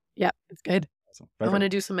 Yeah, it's good. Awesome. I want to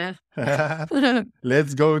do some math.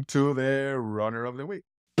 Let's go to the runner of the week.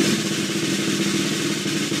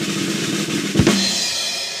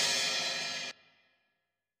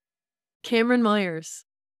 Cameron Myers.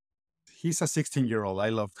 He's a 16-year-old. I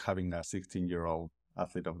love having a 16-year-old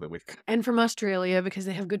athlete of the week. And from Australia, because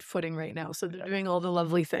they have good footing right now. So they're doing all the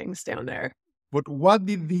lovely things down there. But what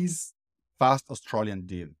did this fast Australian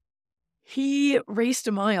did? He raced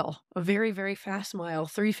a mile, a very, very fast mile,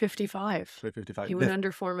 3:55. 3:55. He went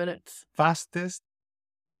under 4 minutes. Fastest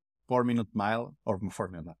 4-minute mile, or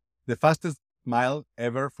 4-minute mile. The fastest mile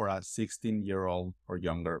ever for a 16-year-old or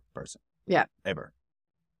younger person. Yeah. Ever.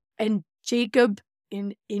 And Jacob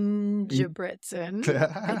Ingebrigtsen,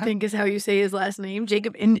 I think is how you say his last name.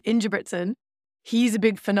 Jacob Ingebrigtsen. He's a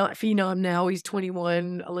big phenom now. He's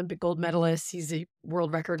 21, Olympic gold medalist. He's a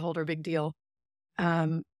world record holder, big deal.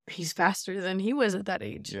 He's faster than he was at that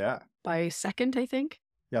age. Yeah. By a second, I think.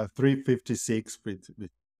 Yeah, 3:56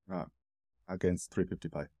 against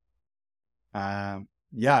 3:55.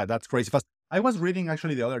 Yeah, that's crazy fast. I was reading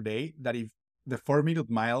actually the other day that if the 4-minute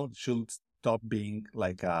mile should stop being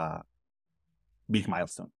like a big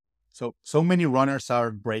milestone. So many runners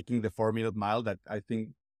are breaking the 4-minute mile that I think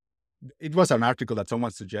it was an article that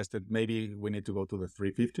someone suggested maybe we need to go to the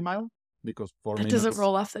 3:50 mile because 4 minutes. That doesn't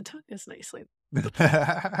roll off the tongue as nicely.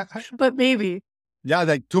 But maybe. Yeah,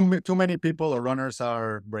 like too many people or runners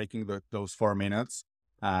are breaking those 4 minutes.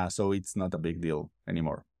 So it's not a big deal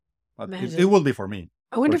anymore. But it will be for me.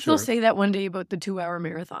 I wonder if they'll say that one day about the 2-hour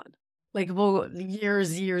marathon. Like, well,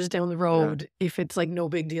 years down the road, if it's like no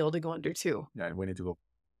big deal to go under 2. Yeah, we need to go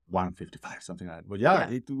 1:55, something like that. But yeah.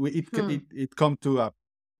 It come to a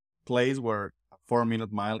place where a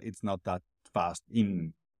 4-minute mile, it's not that fast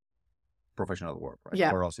in professional work, right? Yeah,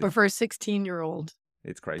 for us, but for a 16-year-old,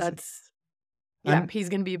 it's crazy. He's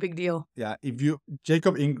going to be a big deal. Yeah, if you,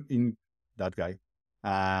 Jacob in that guy,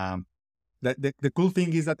 the cool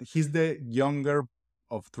thing is that he's the younger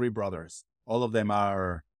of 3 brothers. All of them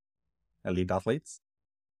are elite athletes.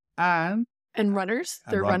 And runners?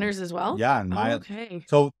 They're runners as well? Yeah, and okay.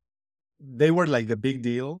 So they were like the big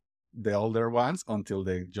deal, the older ones, until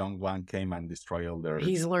the young one came and destroyed all their...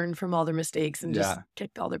 He's learned from all their mistakes and just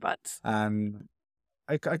kicked all their butts. And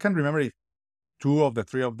I can't remember if 2 of the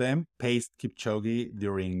 3 of them paced Kipchoge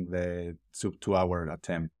during the sub 2-hour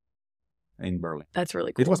attempt in Berlin. That's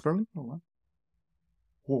really cool. It was Berlin? Oh,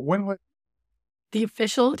 when was the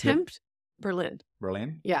official attempt? Berlin.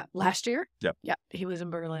 Berlin? Yeah. Last year? Yep. Yeah. He was in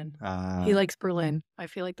Berlin. He likes Berlin. I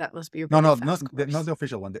feel like that must be your not the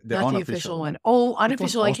official one. The not unofficial the official one. Oh,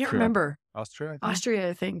 unofficial. I can't remember. Austria,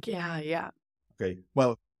 I think. Yeah. Okay.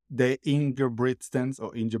 Well, the Ingebrigtsen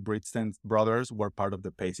brothers were part of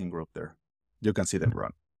the pacing group there. You can see them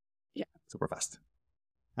run. Yeah. Super fast.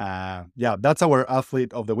 That's our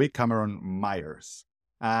athlete of the week, Cameron Myers.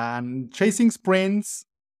 And chasing sprints,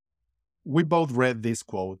 we both read this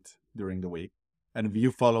quote during the week. And if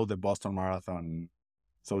you follow the Boston Marathon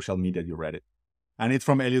social media, you read it. And it's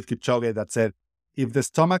from Eliud Kipchoge that said, if the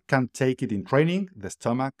stomach can take it in training, the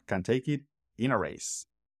stomach can take it in a race.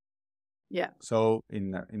 Yeah. So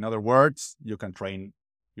in other words, you can train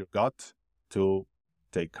your gut to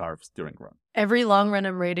take carbs during run. Every long run,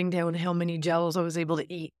 I'm writing down how many gels I was able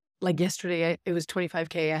to eat. Like yesterday, it was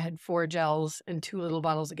 25K. I had 4 gels and 2 little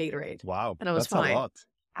bottles of Gatorade. Wow. And I was fine. That's a lot.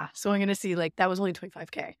 Yeah. So I'm going to see, like, that was only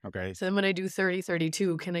 25K. Okay. So then when I do 30,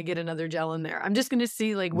 32, can I get another gel in there? I'm just going to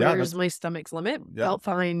see, like, where's my stomach's limit? Yeah. Felt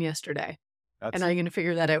fine yesterday. And I'm going to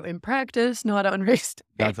figure that out in practice, not on race day.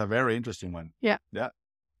 That's a very interesting one. Yeah. Yeah.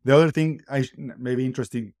 The other thing maybe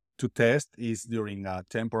interesting to test is during a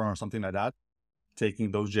tempo or something like that,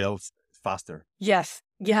 taking those gels faster. Yes.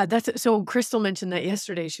 Yeah. So Crystal mentioned that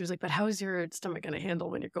yesterday. She was like, but how is your stomach going to handle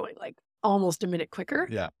when you're going like almost a minute quicker?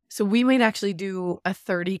 Yeah. So we might actually do a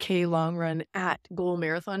 30K long run at goal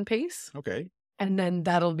marathon pace. Okay. And then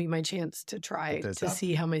that'll be my chance to try to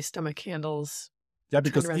see how my stomach handles. Yeah,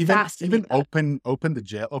 because even opening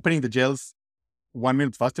the gels 1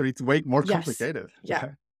 minute faster, it's way more complicated.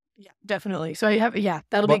 Yeah. Yeah, definitly. So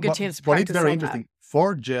that'll be a good chance to practice. But it's very interesting.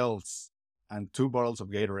 4 gels and 2 bottles of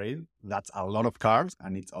Gatorade, that's a lot of carbs,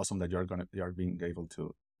 and it's awesome that you're being able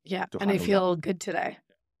to. Yeah, and I feel good today.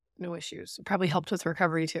 no issues. It probably helped with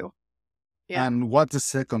recovery too. Yeah. And what's the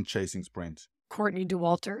second chasing sprint? Courtney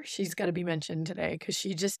Dauwalter, she's got to be mentioned today because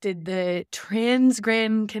she just did the Trans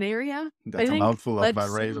Gran Canaria. That's a mouthful of a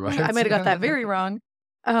race, right? I might have got that very wrong.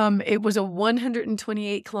 It was a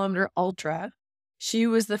 128-kilometer ultra. She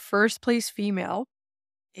was the first place female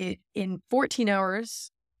in 14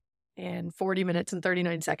 hours and 40 minutes and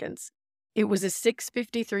 39 seconds. It was a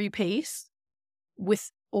 6:53 pace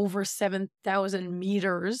with over 7,000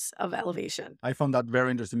 meters of elevation. I found that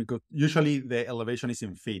very interesting because usually the elevation is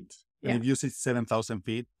in feet. And if you see 7,000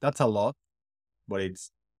 feet, that's a lot, but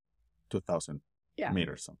it's 2,000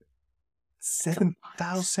 meters something.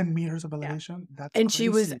 7,000 meters of elevation? That's and crazy. She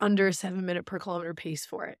was under a 7-minute per kilometer pace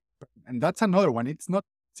for it. And that's another one. It's not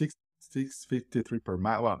 6:53 per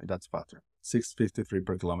mile. Well, that's faster. 6:53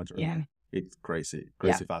 per kilometer. Yeah. It's crazy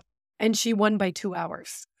fast. And she won by 2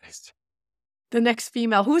 hours. The next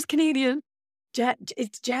female, who's Canadian,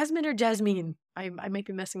 it's Jasmine or Jasmine. I might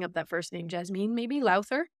be messing up that first name. Jasmine, maybe,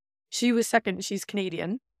 Lowther. She was second. She's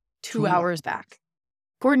Canadian. 2 hours back.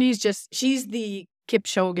 Courtney's she's the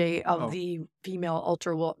Kipchoge of the female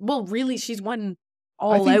ultra. Well, really, she's won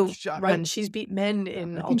all out runs. She's beat men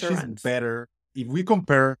in ultra runs. She's better. If we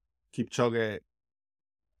compare Kipchoge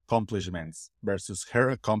accomplishments versus her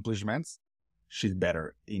accomplishments, she's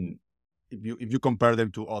better if you compare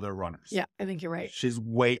them to other runners. Yeah, I think you're right. She's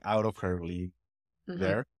way out of her league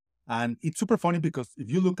there. And it's super funny because if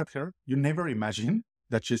you look at her, you never imagine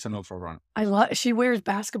that she's an ultra runner. She wears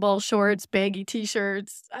basketball shorts, baggy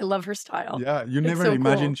t-shirts. I love her style. Yeah, you never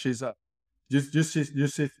imagine she's a you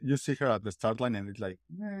see her at the start line and it's like,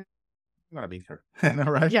 I'm gonna beat her.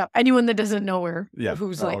 Right? Yeah. Anyone that doesn't know her,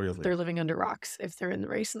 who's obviously. They're living under rocks if they're in the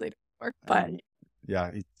race and they don't work. But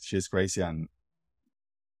she's crazy, and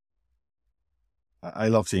I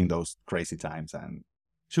love seeing those crazy times. And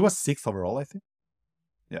she was 6th overall, I think.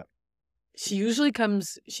 Yeah. She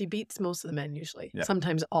beats most of the men usually. Yeah.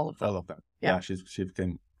 Sometimes all of them. All of them. Yeah, she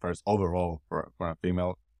became first overall for a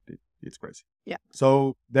female. It's crazy. Yeah.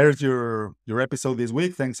 So there's your episode this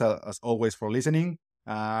week. Thanks as always for listening.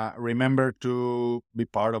 Remember to be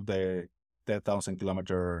part of the 10,000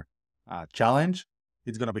 kilometer challenge.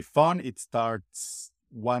 It's going to be fun. It starts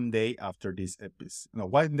one day after this episode. No,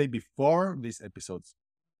 1 day before this episode's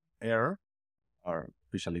air or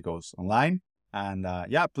officially goes online. And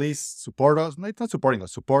please support us. No, it's not supporting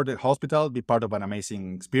us. Support the hospital. Be part of an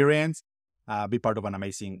amazing experience. Be part of an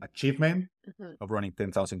amazing achievement of running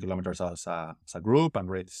 10,000 kilometers as a group and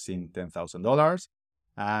raising $10,000.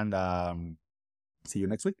 And see you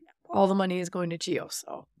next week. All the money is going to Gio.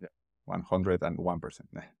 So 101%.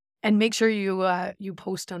 And make sure you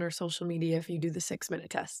post on our social media if you do the 6-minute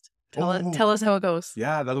test. Tell us how it goes.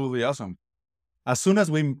 Yeah, that will be awesome. As soon as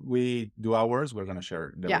we do ours, we're going to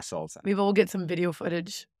share the results. Maybe we'll get some video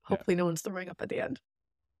footage. Hopefully no one's throwing up at the end.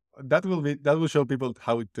 That will show people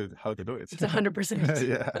how to do it. It's 100%.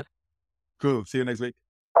 Yeah. Cool. See you next week.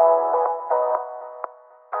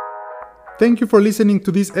 Thank you for listening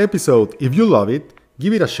to this episode. If you love it,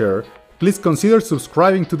 give it a share. Please consider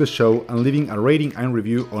subscribing to the show and leaving a rating and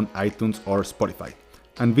review on iTunes or Spotify.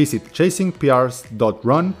 And visit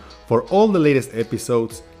chasingprs.run for all the latest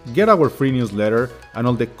episodes, get our free newsletter, and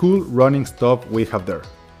all the cool running stuff we have there.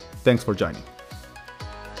 Thanks for joining.